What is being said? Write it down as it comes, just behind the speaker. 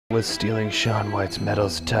Was stealing Shaun White's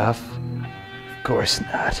medals tough? Of course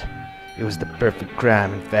not. It was the perfect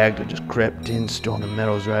crime. In fact, I just crept in, stole the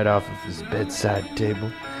medals right off of his bedside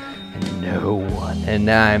table, and no one,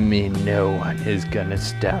 and I mean no one, is gonna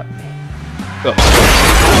stop me. Oh.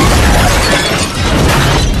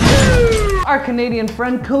 Our Canadian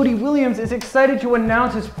friend Cody Williams is excited to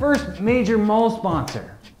announce his first major mall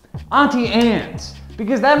sponsor, Auntie Anne's,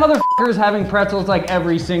 because that motherfucker is having pretzels like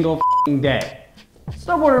every single day.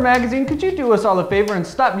 Snowboarder Magazine, could you do us all a favor and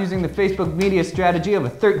stop using the Facebook media strategy of a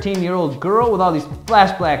 13-year-old girl with all these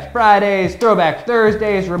Flash Black Fridays, Throwback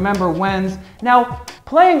Thursdays, Remember Whens? Now,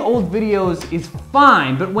 playing old videos is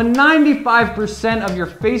fine, but when 95% of your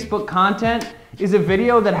Facebook content is a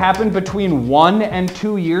video that happened between 1 and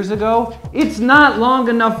 2 years ago, it's not long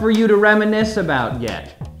enough for you to reminisce about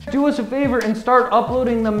yet. Do us a favor and start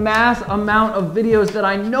uploading the mass amount of videos that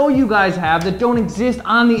I know you guys have that don't exist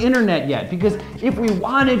on the internet yet. Because if we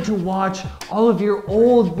wanted to watch all of your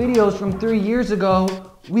old videos from 3 years ago,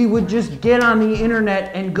 we would just get on the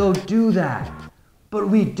internet and go do that. But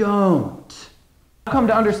we don't. I've come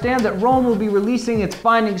to understand that Rome will be releasing its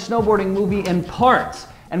Finding Snowboarding movie in parts.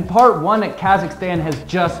 And part 1 at KAZAKH-STAN has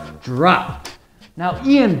just dropped. Now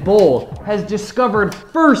Ian Boll has discovered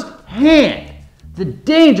firsthand the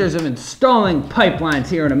dangers of installing pipelines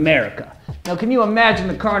here in America. Now, can you imagine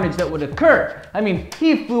the carnage that would occur? I mean,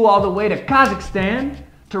 he flew all the way to Kazakhstan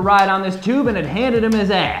to ride on this tube and it handed him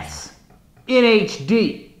his ass. In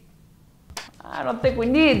HD. I don't think we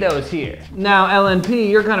need those here. Now, LNP,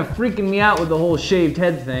 you're kind of freaking me out with the whole shaved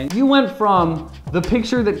head thing. You went from the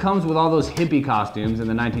picture that comes with all those hippie costumes in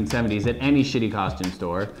the 1970s at any shitty costume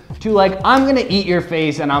store to like, I'm gonna eat your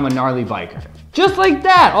face and I'm a gnarly biker. Just like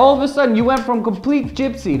that, all of a sudden you went from complete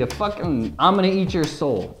gypsy to fucking, I'm gonna eat your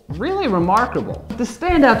soul. Really remarkable. The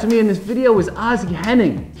standout to me in this video is Ozzy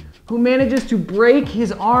Henning, who manages to break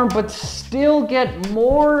his arm but still get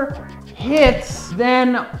more hits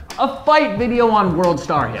than a fight video on World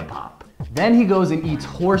Star Hip Hop. Then he goes and eats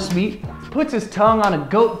horse meat, puts his tongue on a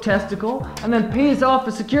goat testicle, and then pays off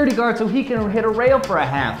a security guard so he can hit a rail for a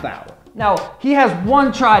half hour. Now, he has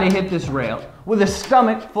one try to hit this rail with a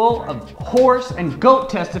stomach full of horse and goat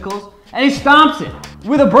testicles, and he stomps it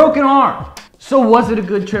with a broken arm. So was it a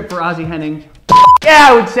good trip for Ozzy Henning? Yeah,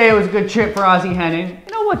 I would say it was a good trip for Ozzy Henning.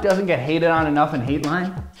 You know what doesn't get hated on enough in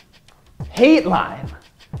HATELINE? HATELINE.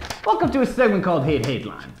 Welcome to a segment called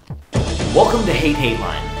HATE-HATELINE. Welcome to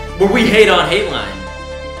HATE-HATELINE, where we hate on HATELINE.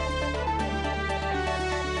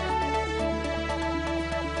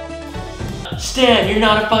 Stan, you're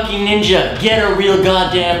not a fucking ninja. Get a real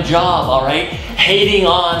goddamn job, alright? Hating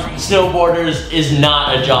on snowboarders is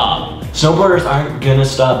not a job. Snowboarders aren't gonna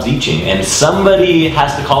stop zeeching, and somebody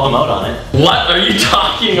has to call them out on it. What are you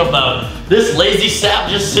talking about? This lazy sap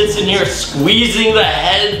just sits in here squeezing the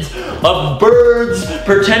heads of birds,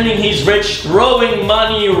 pretending he's rich, throwing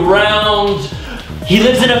money around. He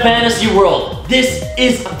lives in a fantasy world. This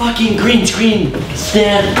is a fucking green screen,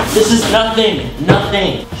 Stan. This is nothing.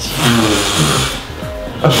 Nothing.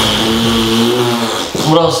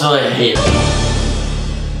 What else do I hate?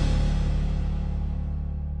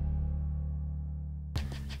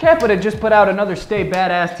 Capita just put out another Stay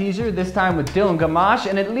Badass teaser, this time with Dylan GAMACHE,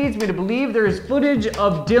 and it leads me to believe there is footage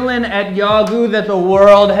of Dylan at Yagu that the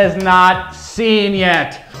world has not seen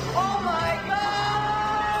yet. Oh my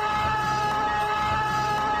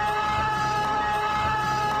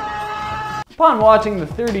God! Upon watching the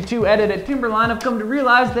 32 edit at Timberline, I've come to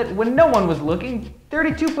realize that when no one was looking,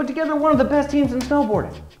 32 put together one of the best teams in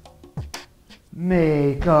snowboarding.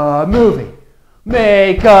 Make a movie.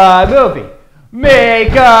 Make a movie.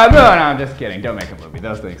 Make a movie. No, I'm just kidding. Don't make a movie.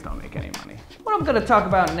 Those things don't make any money. What I'm going to talk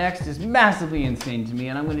about next is massively insane to me,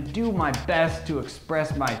 and I'm going to do my best to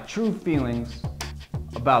express my true feelings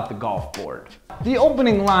about the golf board. The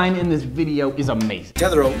opening line in this video is amazing.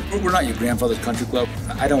 Tether, we're not your grandfather's country club.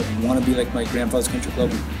 I don't want to be like my grandfather's country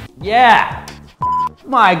club. Yeah,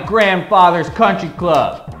 my grandfather's country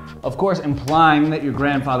club. Of course, implying that your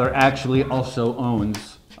grandfather actually also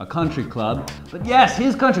owns a country club. But yes,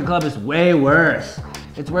 his country club is way worse.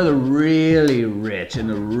 It's where the really rich and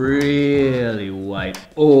the really white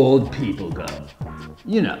old people go.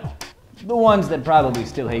 You know, the ones that probably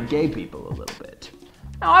still hate gay people a little bit.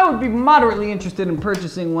 Now, I would be moderately interested in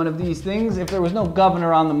purchasing one of these things if there was no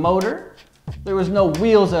governor on the motor, there was no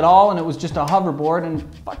wheels at all, and it was just a hoverboard, and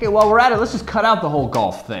fuck it, while we're at it, let's just cut out the whole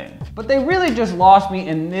golf thing. But they really just lost me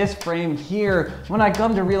in this frame here when I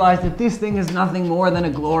come to realize that this thing is nothing more than a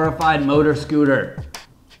glorified motor scooter.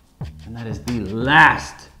 And that is the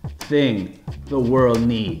last thing the world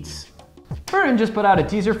needs. Burton just put out a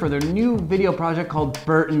teaser for their new video project called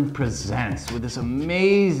Burton Presents with this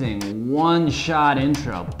amazing one-shot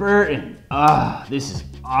intro. Burton, this is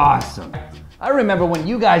awesome. I remember when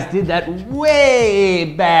you guys did that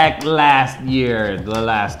way back last year, the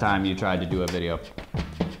last time you tried to do a video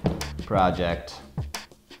project.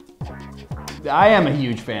 I am a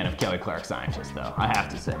huge fan of Kelly Clark's Scientist though, I have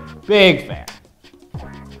to say. Big fan.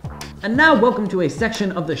 And now welcome to a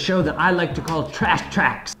section of the show that I like to call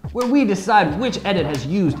TRAX, where we decide which edit has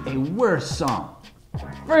used a worse song.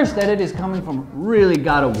 First edit is coming from Really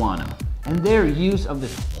Gotta Wanna, and their use of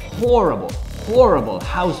this horrible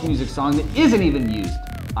house music song that isn't even used,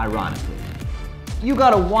 ironically. You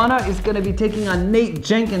Gotta Wanna is gonna be taking on Nate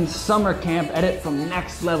Jenkins' summer camp edit from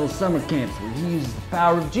Next Level Summer Camps, where he uses the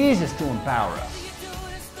power of Jesus to empower us.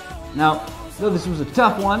 Now, though this was a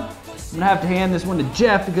tough one, I'm gonna have to hand this one to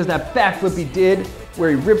Jeff because that backflip he did, where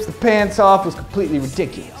he rips the pants off, was completely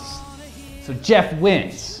ridiculous. So Jeff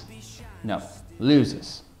wins. No,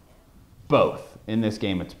 loses. Both. In this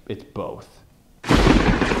game, it's both.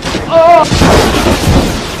 Oh!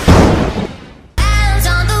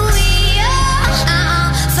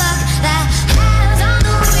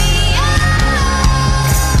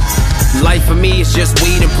 Life for me is just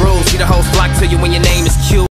weed and brews. See the whole flock to you when your name is Q.